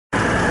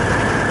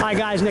Hi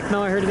guys, Nick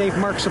Miller here today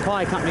from Mark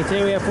Supply Company.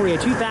 Today we have for you a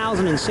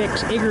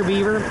 2006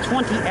 Beaver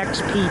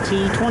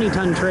 20XPT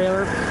 20-ton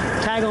trailer,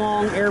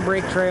 tag-along air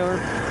brake trailer.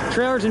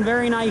 Trailer's in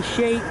very nice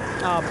shape,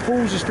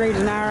 pulls as straight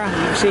as an arrow. You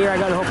can see here I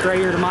got it hooked right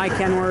here to my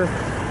Kenworth,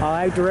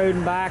 out the road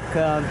and back,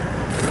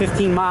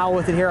 15 mile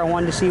with it here. I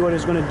wanted to see what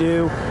it's going to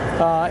do.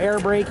 Air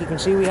brake, you can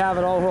see we have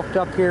it all hooked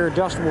up here,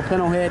 adjustable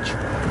pintle hitch,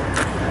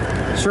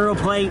 serial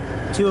plate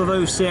 2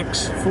 of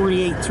 06,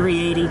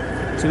 48-380.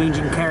 So it means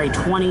you can carry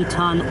 20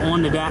 ton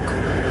on the deck.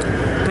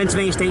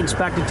 Pennsylvania State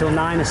inspected till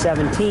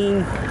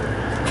 9/17.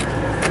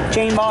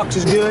 Chain box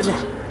is good.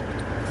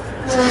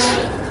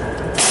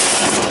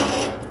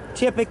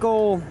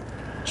 Typical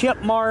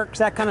chip marks,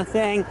 that kind of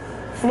thing.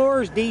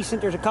 Floor is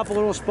decent. There's a couple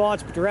little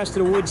spots, but the rest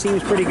of the wood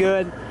seems pretty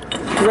good.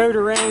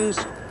 Rotor rings.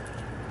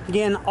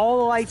 Again, all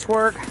the lights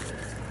work.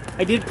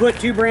 I did put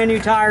 2 brand new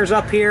tires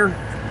up here.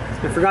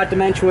 I forgot to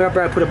mention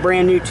I put a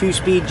brand new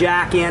 2-speed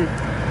jack in.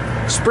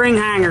 Spring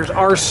hangers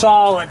are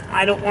solid.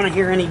 I don't want to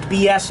hear any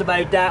BS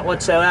about that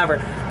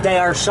whatsoever. They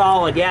are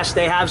solid. Yes,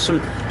 they have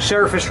some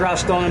surface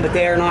rust on them, but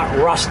they are not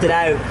rusted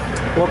out.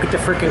 Look at the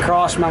freaking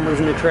cross members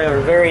in the trailer.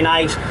 Very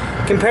nice.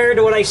 Compared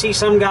to what I see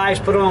some guys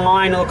put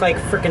online, they look like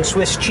freaking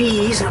Swiss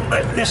cheese,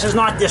 but this is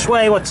not this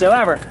way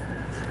whatsoever.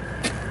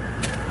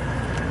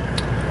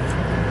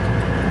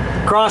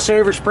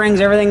 Crossover springs,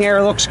 everything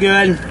there looks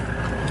good.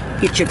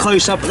 Get you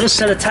close up with this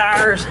set of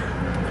tires.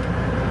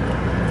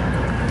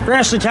 The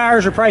rest of the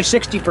tires are probably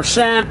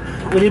 60%.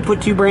 We did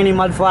put 2 brand new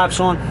mud flaps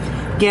on.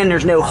 Again,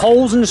 there's no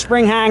holes in the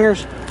spring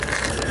hangers.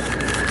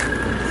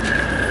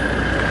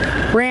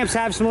 Ramps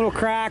have some little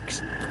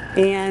cracks,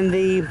 and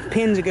the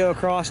pins that go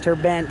across are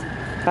bent.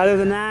 Other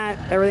than that,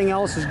 everything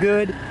else is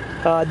good.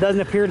 It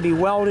doesn't appear to be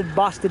welded,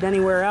 busted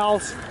anywhere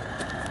else.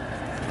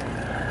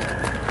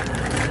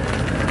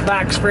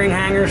 Back spring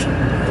hangers.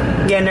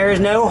 Again, there's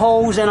no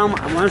holes in them.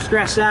 I'm going to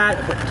stress that.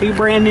 I put 2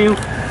 brand new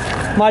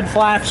mud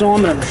flaps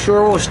on, but I'm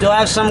sure we'll still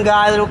have some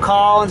guy that'll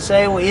call and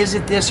say, well, is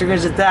it this or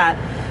is it that?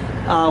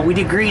 We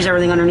did grease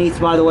everything underneath,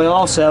 by the way,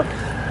 also.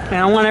 And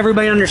I want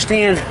everybody to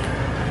understand,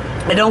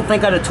 I don't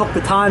think I'd have took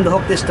the time to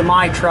hook this to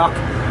my truck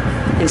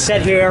and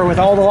sit here with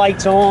all the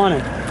lights on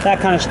and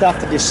that kind of stuff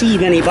to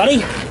deceive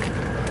anybody.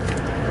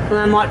 And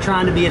I'm not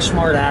trying to be a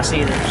smart ass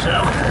either,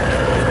 so.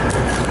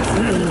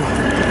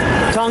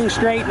 Tongue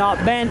straight,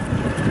 not bent.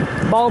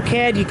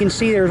 Bulkhead, you can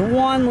see there's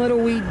one little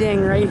wee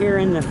ding right here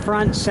in the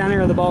front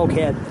center of the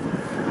bulkhead.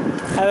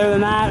 Other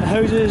than that,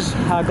 hoses,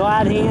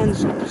 glad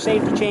hands,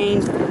 safety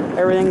chains,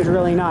 everything's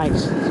really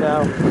nice.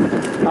 So,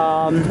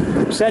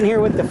 sitting here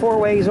with the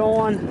 4-ways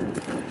on,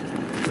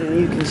 and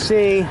you can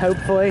see,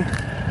 hopefully,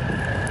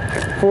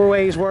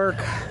 4-ways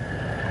work.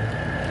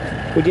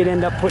 We did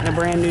end up putting a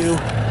brand new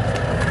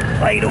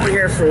light on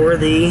here for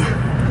the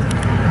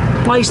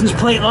license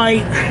plate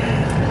light.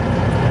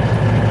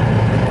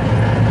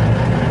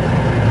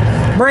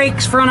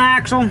 Brakes, front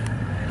axle,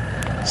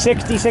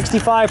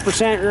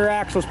 60-65%. Rear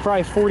axle is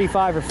probably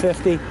 45 or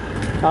 50.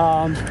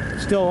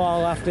 Still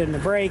all left in the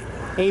brake.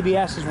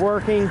 ABS is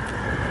working.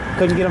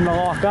 Couldn't get them to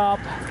lock up.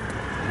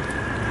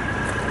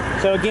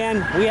 So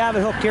again, we have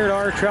it hooked here to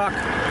our truck,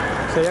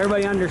 so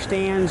everybody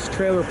understands.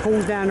 Trailer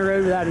pulls down the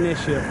road without an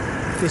issue.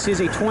 This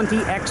is a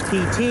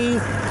 20XPT,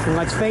 and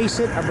let's face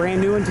it, a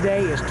brand new one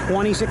today is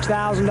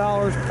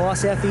 $26,000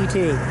 plus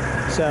FET.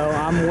 So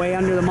I'm way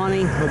under the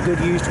money with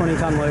good used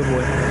 20-ton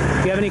lowboy.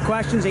 If you have any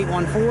questions,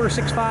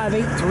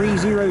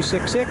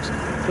 814-658-3066.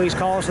 Please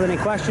call us with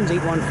any questions,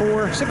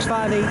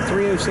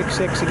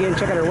 814-658-3066. Again,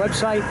 check out our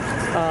website,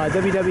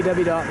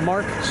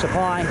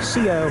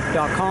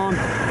 www.marksupplyco.com.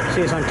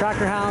 See us on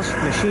Tractor House,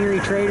 Machinery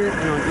Trader,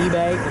 and on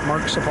eBay at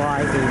Mark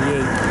Supply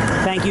 88.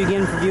 Thank you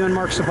again for viewing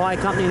Mark Supply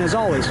Company, and as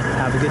always,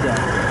 have a good day.